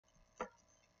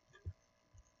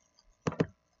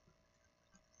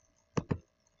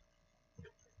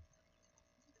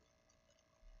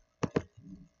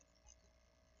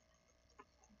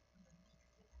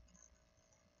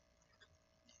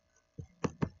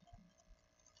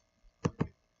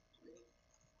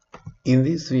In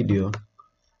this video,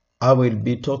 I will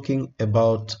be talking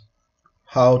about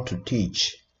how to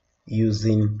teach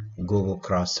using Google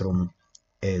Classroom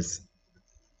as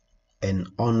an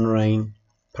online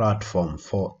platform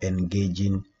for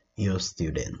engaging your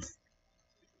students.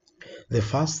 The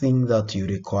first thing that you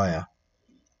require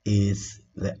is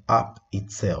the app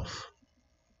itself,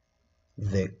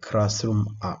 the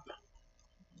Classroom app.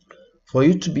 For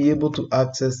you to be able to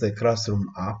access the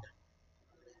Classroom app,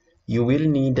 you will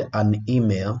need an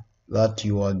email that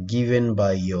you are given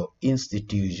by your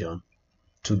institution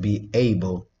to be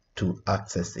able to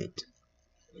access it.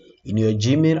 In your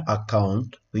Gmail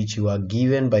account, which you are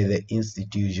given by the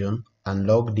institution and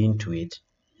logged into it,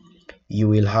 you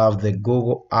will have the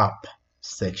Google app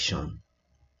section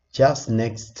just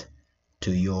next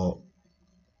to your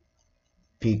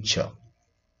picture.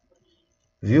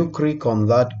 If you click on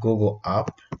that Google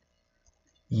app,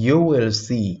 you will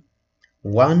see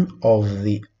one of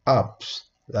the apps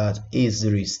that is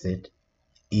listed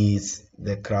is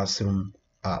the Classroom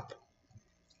app.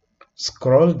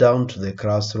 Scroll down to the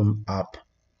Classroom app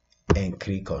and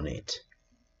click on it.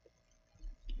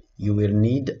 You will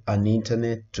need an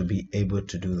internet to be able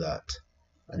to do that,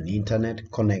 an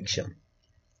internet connection.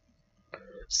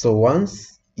 So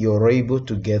once you're able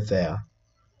to get there,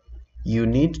 you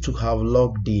need to have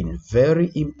logged in.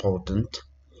 Very important,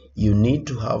 you need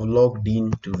to have logged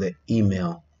in to the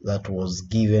email that was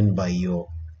given by your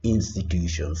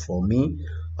institution. For me,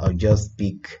 I'll just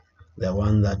pick the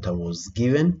one that I was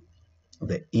given,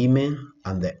 the email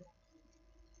and the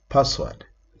password.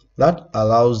 That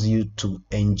allows you to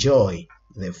enjoy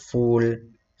the full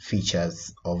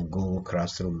features of Google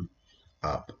Classroom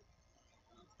app.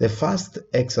 The first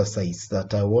exercise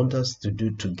that I want us to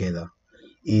do together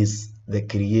is the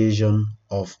creation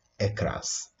of a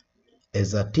class.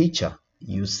 As a teacher,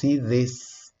 you see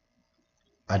this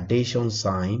addition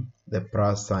sign, the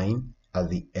plus sign at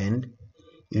the end.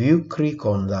 If you click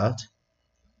on that,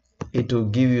 it will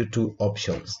give you two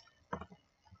options: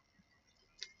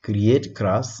 create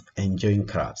class and join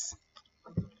class.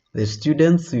 The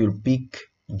students will pick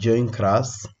join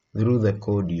class through the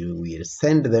code you will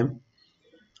send them,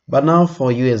 but now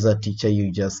for you as a teacher, you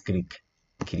just click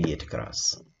create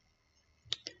class.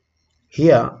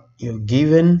 Here you're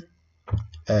given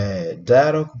a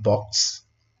dialog box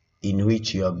in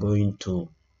which you are going to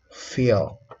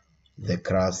fill the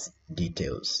class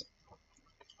details.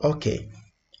 Okay,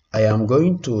 I am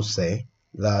going to say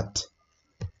that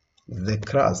the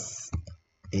class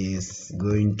is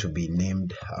going to be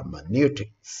named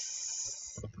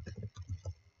hermeneutics.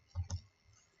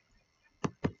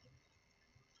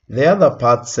 The other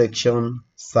part, section,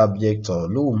 subject or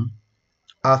room,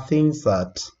 are things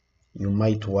that you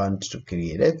might want to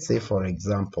create. Let's say, for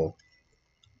example,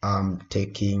 I'm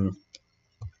taking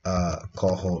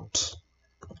cohort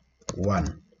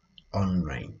 1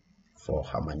 online for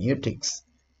hermeneutics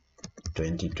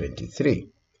 2023,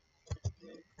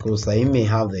 because I may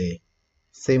have the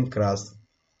same class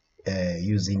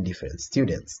using different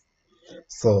students.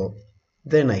 So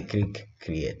then I click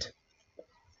create.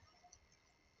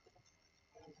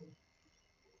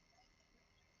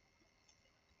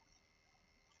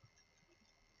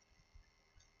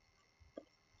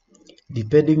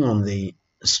 Depending on the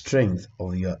strength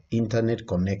of your internet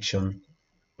connection,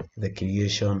 the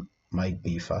creation might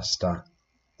be faster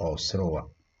or slower.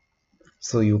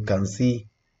 So you can see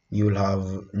you'll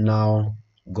have now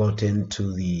gotten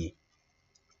to the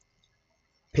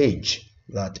page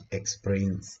that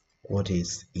explains what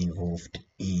is involved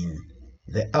in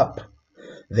the app.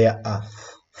 There are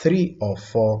 3 or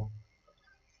 4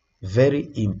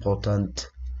 very important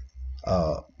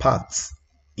parts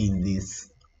in this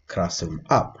Classroom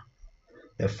app.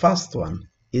 The first one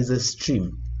is a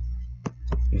stream.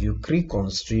 If you click on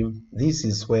stream, this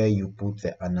is where you put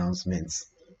the announcements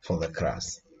for the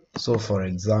class. So for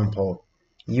example,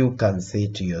 you can say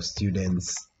to your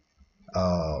students,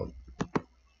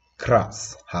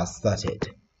 class has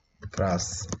started.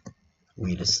 Class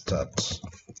will start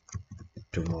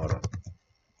tomorrow.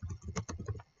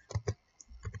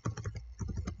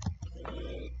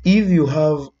 If you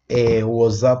have a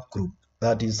WhatsApp group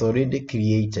that is already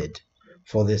created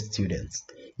for the students,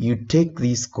 you take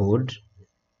this code,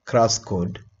 class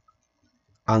code,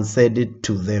 and send it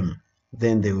to them.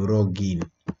 Then they will log in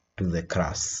to the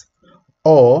class.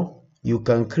 Or you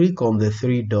can click on the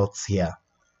 3 dots here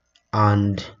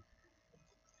and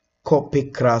copy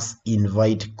class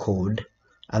invite code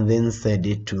and then send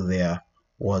it to their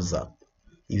WhatsApp.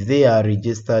 If they are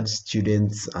registered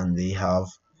students and they have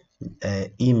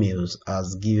emails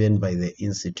as given by the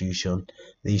institution,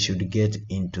 they should get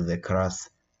into the class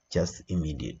just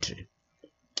immediately.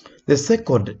 The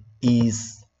second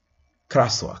is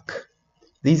classwork.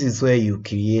 This is where you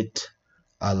create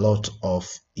a lot of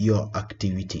your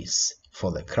activities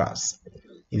for the class.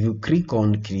 If you click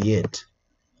on create,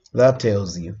 that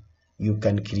tells you you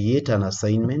can create an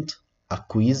assignment, a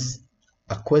quiz,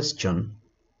 a question,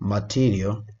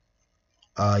 material.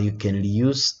 You can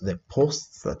reuse the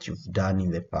posts that you've done in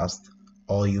the past,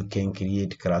 or you can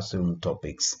create classroom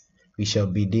topics. We shall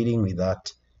be dealing with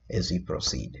that as we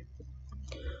proceed.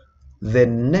 The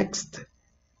next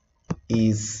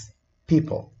is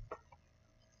people.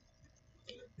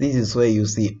 This is where you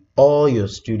see all your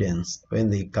students when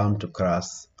they come to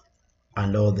class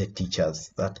and all the teachers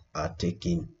that are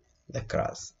taking the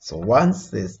class. So once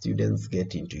the students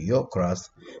get into your class,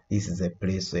 this is a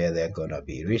place where they're going to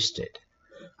be listed.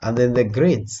 And then the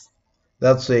grades,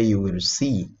 that's where you will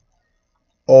see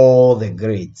all the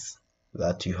grades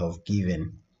that you have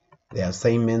given, the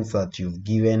assignments that you've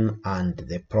given, and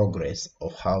the progress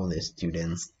of how the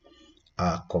students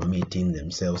are committing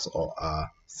themselves or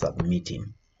are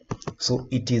submitting. So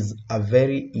it is a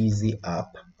very easy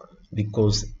app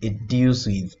because it deals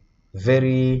with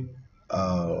very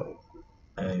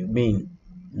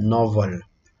novel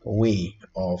way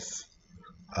of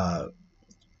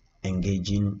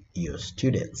engaging your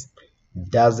students.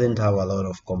 Doesn't have a lot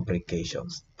of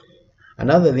complications.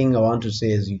 Another thing I want to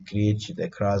say as you create the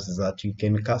class is that you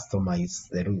can customize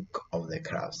the look of the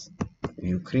class. If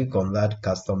you click on that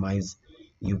customize,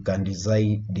 you can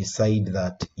decide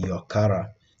that your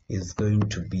color is going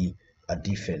to be a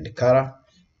different color,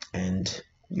 and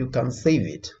you can save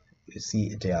it. You see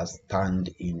it has turned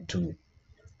into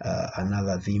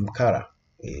another theme color.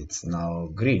 It's now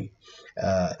green.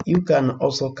 You can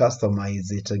also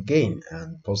customize it again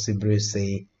and possibly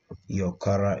say your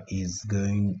color is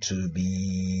going to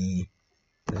be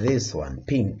this one,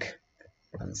 pink,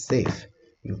 and save.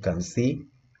 You can see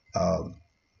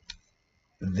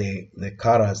the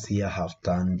colors here have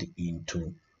turned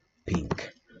into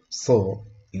pink, so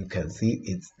you can see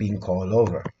it's pink all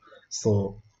over.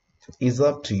 So it's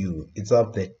up to you. It's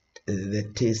up the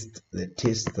taste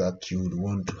that you would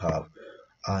want to have,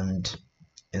 and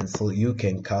so you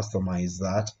can customize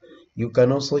that. You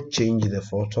can also change the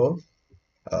photo.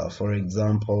 For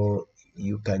example,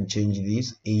 you can change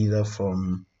this either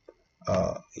from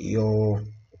your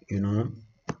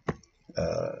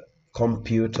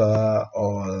computer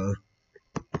or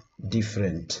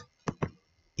different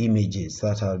images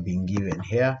that have been given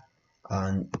here,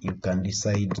 and you can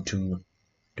decide to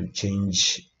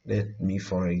change. Let me,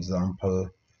 for example,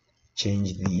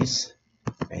 change this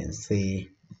and say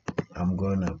I'm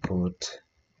gonna put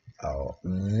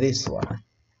this one,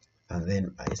 and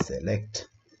then I select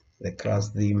the class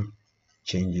theme,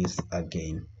 changes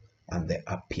again, and the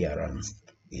appearance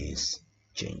is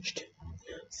changed.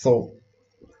 So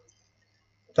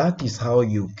that is how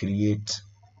you create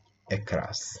a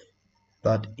class.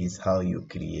 That is how you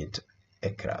create a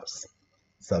class.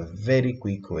 It's a very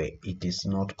quick way. It is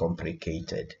not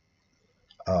complicated.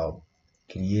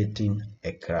 Creating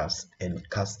a class and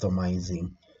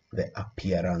customizing the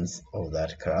appearance of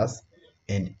that class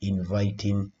and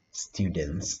inviting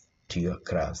students to your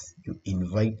class. You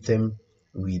invite them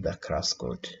with a class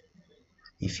code.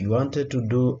 If you wanted to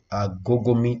do a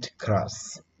Google Meet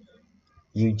class,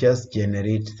 you just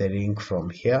generate the link from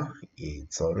here.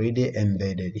 It's already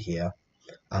embedded here,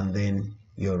 and then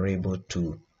you're able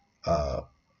to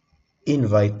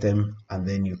invite them, and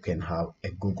then you can have a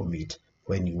Google Meet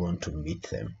when you want to meet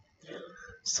them.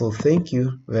 So thank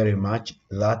you very much.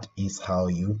 That is how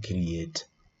you create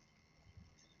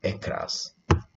a class.